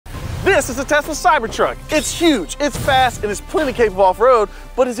This is a Tesla Cybertruck. It's huge, it's fast, and it's plenty capable off-road,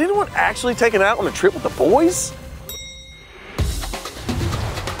 but is anyone actually taking it out on a trip with the boys?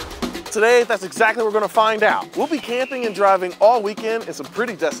 Today, that's exactly what we're gonna find out. We'll be camping and driving all weekend in some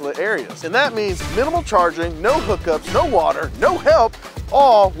pretty desolate areas. And that means minimal charging, no hookups, no water, no help,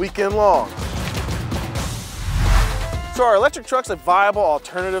 all weekend long. So are electric trucks a viable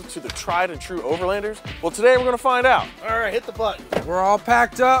alternative to the tried and true overlanders? Well, today we're gonna find out. All right, hit the button. We're all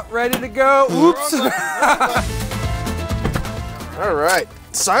packed up, ready to go. Oops. All right,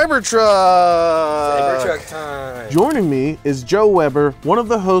 Cybertruck. Cybertruck time. Joining me is Joe Weber, one of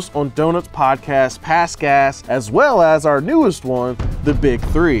the hosts on Donut's podcast, Pass Gas, as well as our newest one, The Big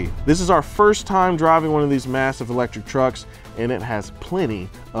Three. This is our first time driving one of these massive electric trucks, and it has plenty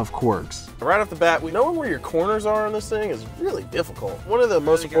of quirks. Right off the bat, knowing where your corners are on this thing is really difficult. One of the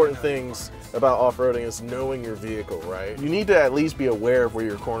most important things about off-roading is knowing your vehicle, right? You need to at least be aware of where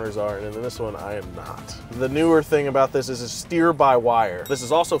your corners are, and in this one, I am not. The newer thing about this is steer by wire. This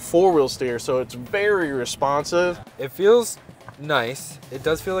is also four-wheel steer, so it's very responsive. It feels nice. It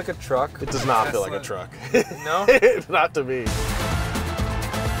does feel like a truck. It does not feel like a truck. No? Not to me.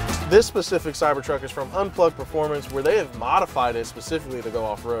 This specific Cybertruck is from Unplugged Performance, where they have modified it specifically to go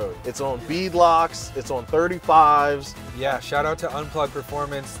off-road. It's on bead locks, it's on 35s. Yeah, shout out to Unplugged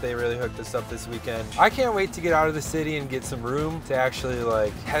Performance. They really hooked us up this weekend. I can't wait to get out of the city and get some room to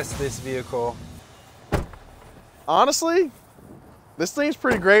actually test this vehicle. Honestly, this thing's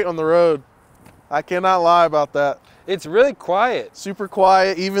pretty great on the road. I cannot lie about that. It's really quiet. Super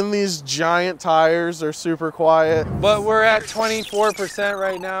quiet, even these giant tires are super quiet. But we're at 24%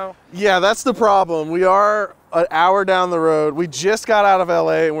 right now. Yeah, that's the problem. We are an hour down the road. We just got out of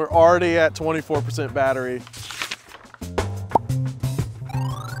LA and we're already at 24% battery.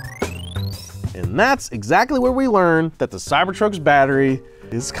 And that's exactly where we learned that the Cybertruck's battery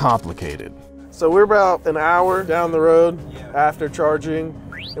is complicated. So we're about an hour down the road after charging,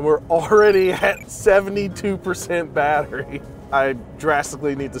 and we're already at 72% battery. I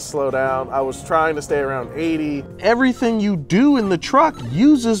drastically need to slow down. I was trying to stay around 80. Everything you do in the truck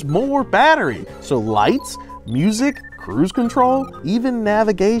uses more battery. So lights, music, cruise control, even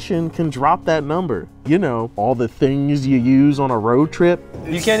navigation can drop that number. You know, all the things you use on a road trip.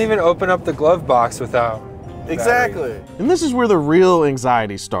 You can't even open up the glove box without Exactly. battery. And this is where the real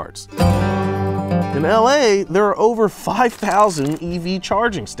anxiety starts. In LA, there are over 5,000 EV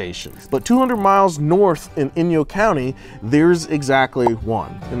charging stations, but 200 miles north in Inyo County, there's exactly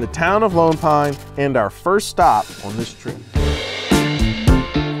one, in the town of Lone Pine, and our first stop on this trip.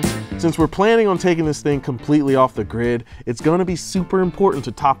 Since we're planning on taking this thing completely off the grid, it's gonna be super important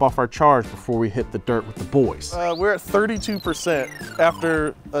to top off our charge before we hit the dirt with the boys. We're at 32%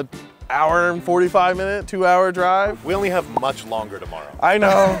 after an hour and 45 minute, 2-hour drive. We only have much longer tomorrow. I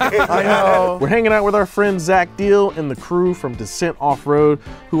know, I know. We're hanging out with our friend Zach Diehl and the crew from Dissent Offroad,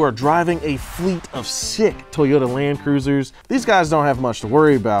 who are driving a fleet of sick Toyota Land Cruisers. These guys don't have much to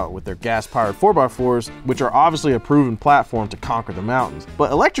worry about with their gas-powered 4x4s, which are obviously a proven platform to conquer the mountains.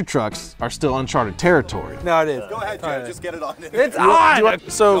 But electric trucks are still uncharted territory. No, it is. Go ahead, Joe, just get it on. It's on!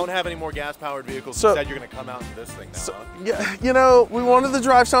 So, don't have any more gas-powered vehicles. You said you're gonna come out in this thing now. Huh? yeah, you know, we wanted to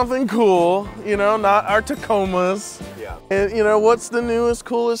drive something cool, you know, not our Tacomas. Yeah. And you know, what's the newest,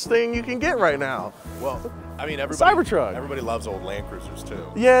 coolest thing you can get right now? Well, I mean, Cybertruck. Everybody loves old Land Cruisers too.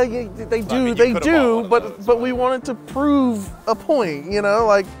 Yeah, they do, I mean, they do, but we wanted to prove a point, you know,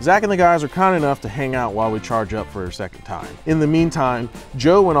 like Zach and the guys are kind enough to hang out while we charge up for a second time. In the meantime,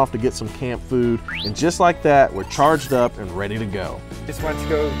 Joe went off to get some camp food, and just like that, we're charged up and ready to go. Just went to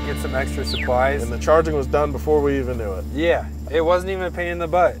go get some extra supplies. And the charging was done before we even knew it. Yeah, it wasn't even a pain in the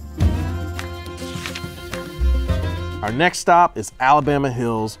butt. Our next stop is Alabama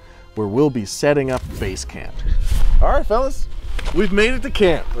Hills, where we'll be setting up base camp. All right, fellas, we've made it to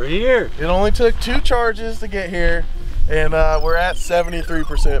camp. We're here. It only took 2 charges to get here, and we're at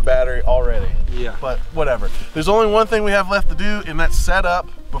 73% battery already. Yeah. But whatever. There's only one thing we have left to do, and that's set up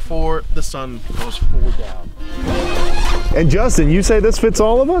before the sun goes full down. And Justin, you say this fits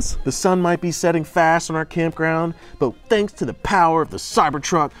all of us? The sun might be setting fast on our campground, but thanks to the power of the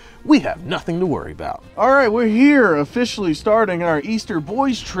Cybertruck, we have nothing to worry about. All right, we're here, officially starting our Easter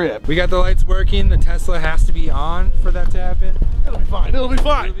boys trip. We got the lights working. The Tesla has to be on for that to happen. It'll be fine, it'll be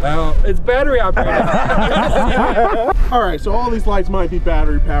fine. Well, it's battery operated. All right, so all these lights might be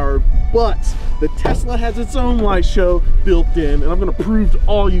battery powered, but the Tesla has its own light show built in, and I'm gonna prove to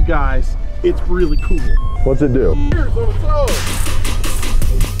all you guys it's really cool. What's it do? Here's what it's on.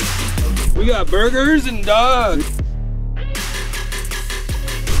 We got burgers and dogs.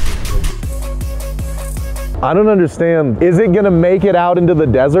 I don't understand. Is it gonna make it out into the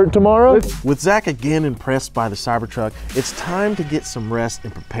desert tomorrow? With Zach again impressed by the Cybertruck, it's time to get some rest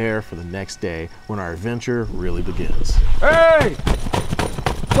and prepare for the next day when our adventure really begins. Hey!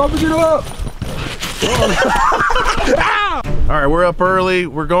 Don't get up! All right, we're up early.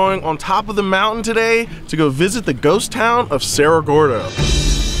 We're going on top of the mountain today to go visit the ghost town of Cerro Gordo.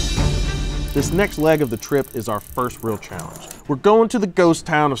 This next leg of the trip is our first real challenge. We're going to the ghost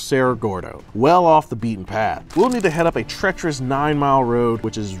town of Cerro Gordo, well off the beaten path. We'll need to head up a treacherous 9-mile road,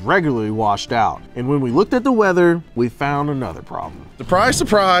 which is regularly washed out. And when we looked at the weather, we found another problem. Surprise,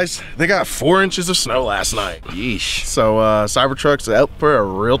 surprise, they got 4 inches of snow last night. Yeesh. So Cybertruck's out for a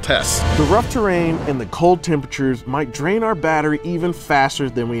real test. The rough terrain and the cold temperatures might drain our battery even faster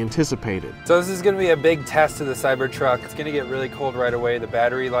than we anticipated. So this is gonna be a big test of the Cybertruck. It's gonna get really cold right away. The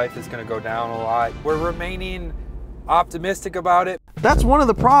battery life is gonna go down a lot. We're remaining optimistic about it. That's one of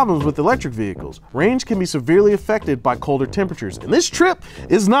the problems with electric vehicles. Range can be severely affected by colder temperatures, and this trip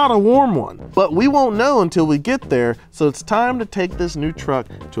is not a warm one. But we won't know until we get there, so it's time to take this new truck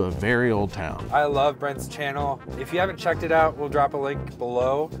to a very old town. I love Brent's channel. If you haven't checked it out, we'll drop a link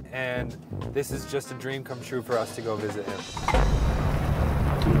below, and this is just a dream come true for us to go visit him.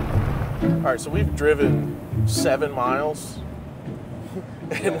 All right, so we've driven 7 miles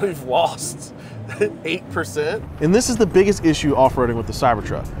and we've lost 8%. And this is the biggest issue off-roading with the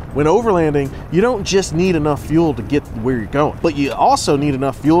Cybertruck. When overlanding, you don't just need enough fuel to get where you're going, but you also need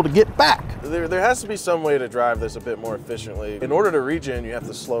enough fuel to get back. There has to be some way to drive this a bit more efficiently. In order to regen, you have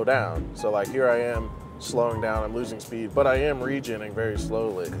to slow down. So like here I am slowing down, I'm losing speed, but I am regenning very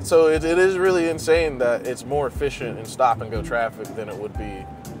slowly. So it is really insane that it's more efficient in stop and go traffic than it would be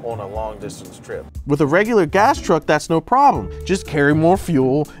on a long distance trip. With a regular gas truck, that's no problem. Just carry more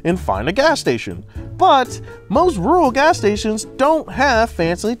fuel and find a gas station. But most rural gas stations don't have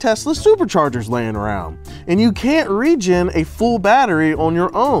fancy Tesla superchargers laying around. And you can't regen a full battery on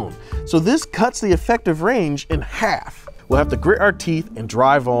your own. So this cuts the effective range in half. We'll have to grit our teeth and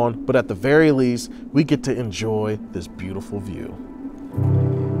drive on, but at the very least, we get to enjoy this beautiful view.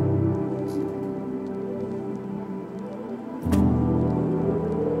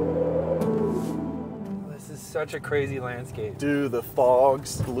 Such a crazy landscape. Dude, the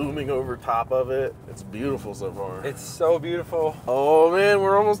fog's looming over top of it. It's beautiful so far. It's so beautiful. Oh man,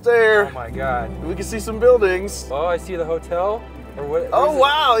 we're almost there. Oh my God. We can see some buildings. Oh, I see the hotel. Or what? Oh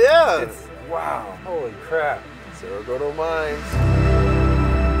wow, yeah. It's, wow, holy crap. Cerro Gordo Mines.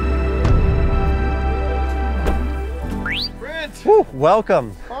 Brent! Woo,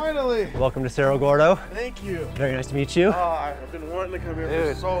 welcome. Finally. Welcome to Cerro Gordo. Thank you. Very nice to meet you. Oh, I've been wanting to come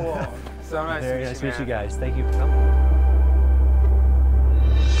here for so long. So nice Very nice to meet you guys. Thank you.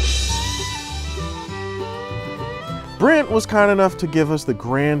 Brent was kind enough to give us the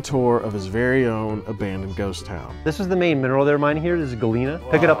grand tour of his very own abandoned ghost town. This is the main mineral they're mining here. This is galena.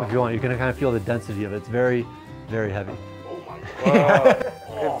 Wow. Pick it up if you want. You can kind of feel the density of it. It's very, very heavy. Oh my God.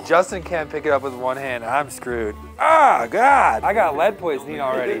 If Justin can't pick it up with one hand, I'm screwed. Ah, God! I got lead poisoning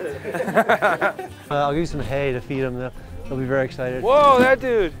already. I'll give you some hay to feed them. They'll be very excited. Whoa, that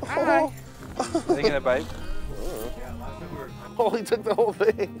dude! Hi. They gonna bite? Oh, he took the whole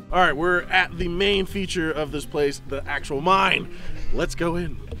thing. All right, we're at the main feature of this place, the actual mine. Let's go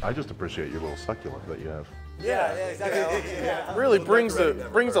in. I just appreciate your little succulent that you have. Yeah, exactly. Really brings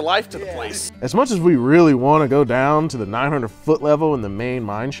a life to the place. As much as we really want to go down to the 900-foot level in the main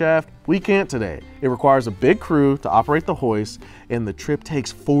mine shaft, we can't today. It requires a big crew to operate the hoist, and the trip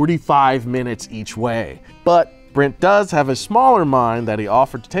takes 45 minutes each way. But Brent does have a smaller mine that he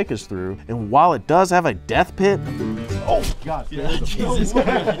offered to take us through, and while it does have a death pit, oh God, yeah, Jesus.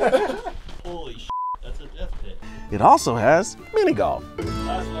 Holy shit, that's a death pit. It also has mini golf.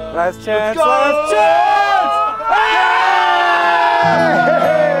 Last chance, last chance!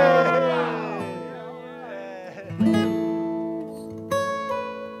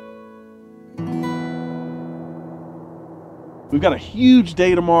 We've got a huge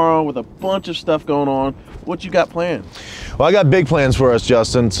day tomorrow with a bunch of stuff going on. What you got planned? Well, I got big plans for us,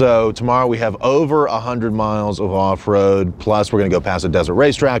 Justin. So tomorrow we have over 100 miles of off-road. Plus we're gonna go past a desert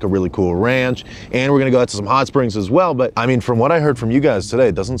racetrack, a really cool ranch, and we're gonna go out to some hot springs as well. But I mean, from what I heard from you guys today,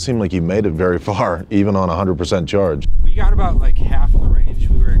 it doesn't seem like you made it very far, even on 100% charge. We got about like half the range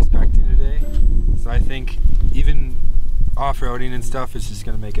we were expecting today. So I think even off-roading and stuff is just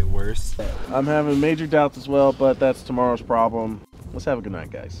gonna make it worse. I'm having major doubts as well, but that's tomorrow's problem. Let's have a good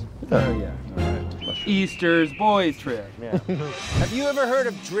night, guys. Oh yeah. All right. Easter's boys trip. Yeah. Have you ever heard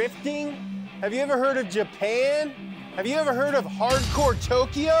of drifting? Have you ever heard of Japan? Have you ever heard of hardcore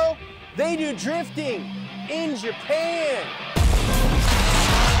Tokyo? They do drifting in Japan.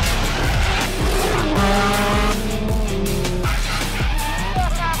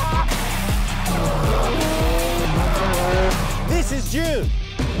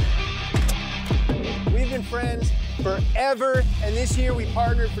 forever. And this year we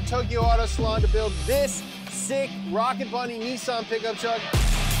partnered for Tokyo Auto Salon to build this sick Rocket Bunny Nissan pickup truck.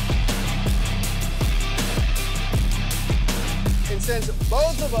 And since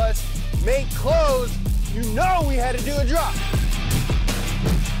both of us make clothes, you know we had to do a drop.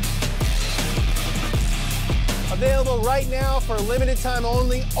 Available right now for a limited time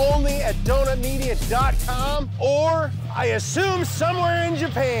only at donutmedia.com, or I assume somewhere in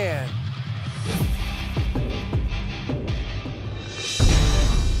Japan.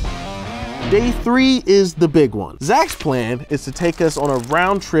 Day 3 is the big one. Zach's plan is to take us on a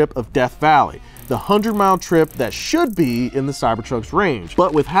round trip of Death Valley, the 100-mile trip that should be in the Cybertruck's range.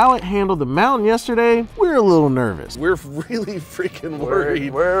 But with how it handled the mountain yesterday, we're a little nervous. We're really freaking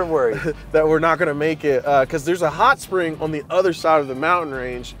worried. We're worried that we're not gonna make it, because there's a hot spring on the other side of the mountain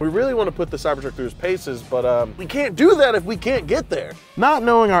range. We really want to put the Cybertruck through its paces, but we can't do that if we can't get there. Not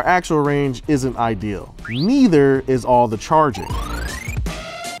knowing our actual range isn't ideal. Neither is all the charging.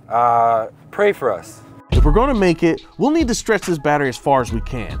 Pray for us. If we're gonna make it, we'll need to stretch this battery as far as we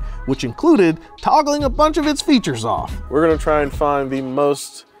can, which included toggling a bunch of its features off. We're gonna try and find the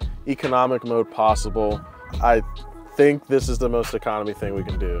most economic mode possible. I think this is the most economy thing we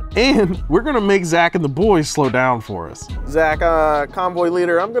can do. And we're gonna make Zach and the boys slow down for us. Zach, convoy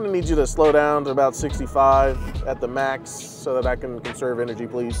leader, I'm gonna need you to slow down to about 65 at the max so that I can conserve energy,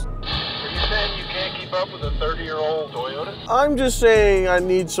 please. Are you saying you can't keep up with a 30-year-old Toyota? I'm just saying I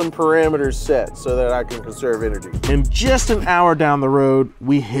need some parameters set so that I can conserve energy. And just an hour down the road,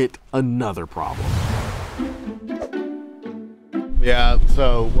 we hit another problem. Yeah,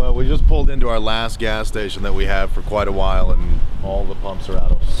 so we just pulled into our last gas station that we have for quite a while, and all the pumps are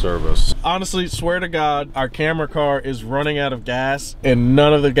out of service. Honestly, swear to God, our camera car is running out of gas and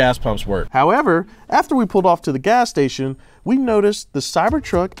none of the gas pumps work. However, after we pulled off to the gas station, we noticed the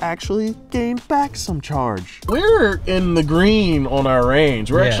Cybertruck actually gained back some charge. We're in the green on our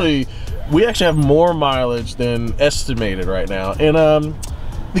range. We actually have more mileage than estimated right now. And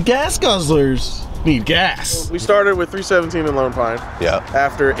the gas guzzlers need gas. We started with 317 in Lone Pine. Yeah.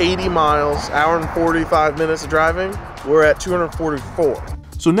 After 80 miles, hour and 45 minutes of driving, we're at 244.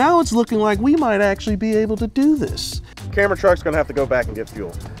 So now it's looking like we might actually be able to do this. Camera truck's gonna have to go back and get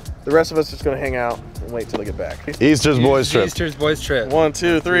fuel. The rest of us just gonna hang out and wait till they get back. Easter's boys trip. Easter's boys trip. 1,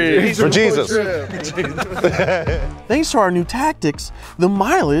 2, 3. For Jesus. Thanks to our new tactics, the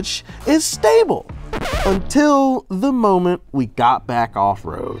mileage is stable. Until the moment we got back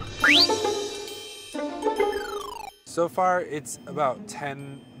off-road. So far, it's about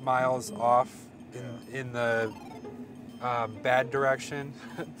 10 miles off in the bad direction.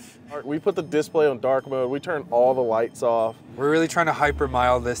 We put the display on dark mode. We turned all the lights off. We're really trying to hyper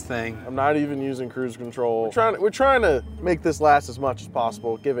mile this thing. I'm not even using cruise control. We're trying to make this last as much as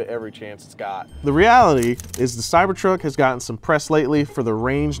possible, give it every chance it's got. The reality is the Cybertruck has gotten some press lately for the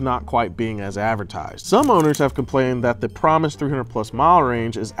range not quite being as advertised. Some owners have complained that the promised 300+ mile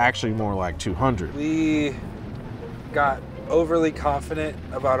range is actually more like 200. We got overly confident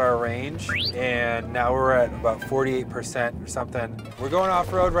about our range, and now we're at about 48% or something. We're going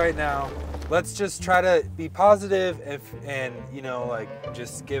off-road right now. Let's just try to be positive and you know, like,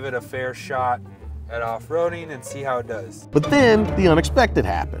 just give it a fair shot at off-roading and see how it does. But then the unexpected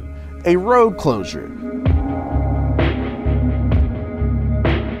happened, a road closure.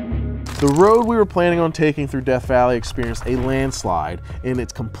 The road we were planning on taking through Death Valley experienced a landslide, and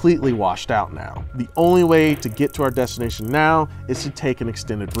it's completely washed out now. The only way to get to our destination now is to take an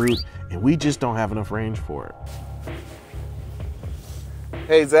extended route, and we just don't have enough range for it.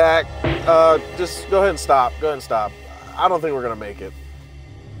 Hey, Zach, just go ahead and stop. Go ahead and stop. I don't think we're gonna make it.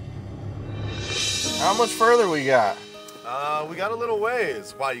 How much further we got? We got a little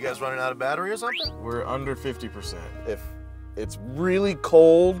ways. Why, you guys running out of battery or something? We're under 50%. If it's really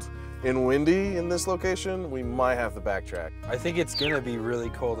cold and windy in this location, we might have to backtrack. I think it's gonna be really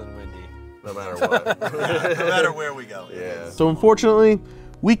cold and windy. No matter what. No matter where we go. Yeah. So unfortunately,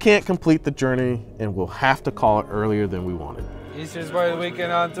 we can't complete the journey, and we'll have to call it earlier than we wanted. Easter's Boys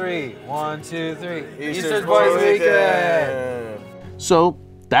Weekend on 3. 1, 2, 3. Easter's Boys Weekend! So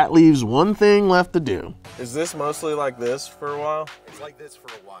that leaves one thing left to do. Is this mostly like this for a while? It's like this for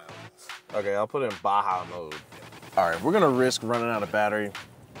a while. Okay, I'll put it in Baja mode. All right, we're gonna risk running out of battery.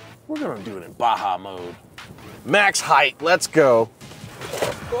 We're gonna do it in Baja mode. Max height, let's go.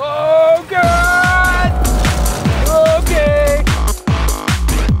 Oh, God! Okay.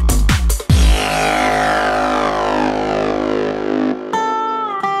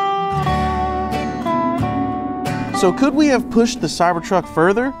 So could we have pushed the Cybertruck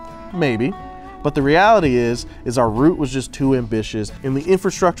further? Maybe. But the reality is our route was just too ambitious, and the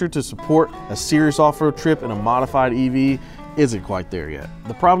infrastructure to support a serious off-road trip in a modified EV isn't quite there yet.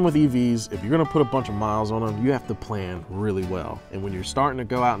 The problem with EVs, if you're gonna put a bunch of miles on them, you have to plan really well. And when you're starting to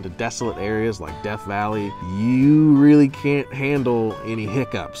go out into desolate areas like Death Valley, you really can't handle any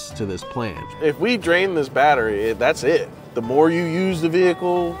hiccups to this plan. If we drain this battery, that's it. The more you use the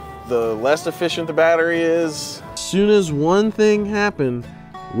vehicle, the less efficient the battery is. As soon as one thing happened,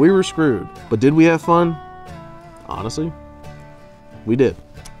 we were screwed. But did we have fun? Honestly, we did.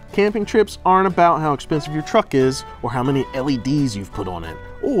 Camping trips aren't about how expensive your truck is or how many LEDs you've put on it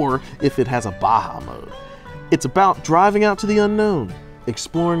or if it has a Baja mode. It's about driving out to the unknown,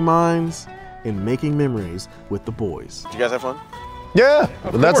 exploring minds, and making memories with the boys. Did you guys have fun? Yeah,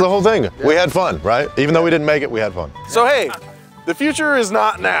 that's the whole thing. Yeah. We had fun, right? Even though we didn't make it, we had fun. So hey, the future is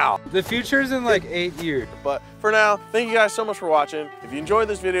not now. The future's in like 8 years. But for now, thank you guys so much for watching. If you enjoyed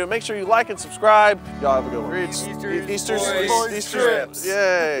this video, make sure you like and subscribe. Y'all have a good one. Easter.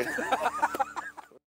 Yay.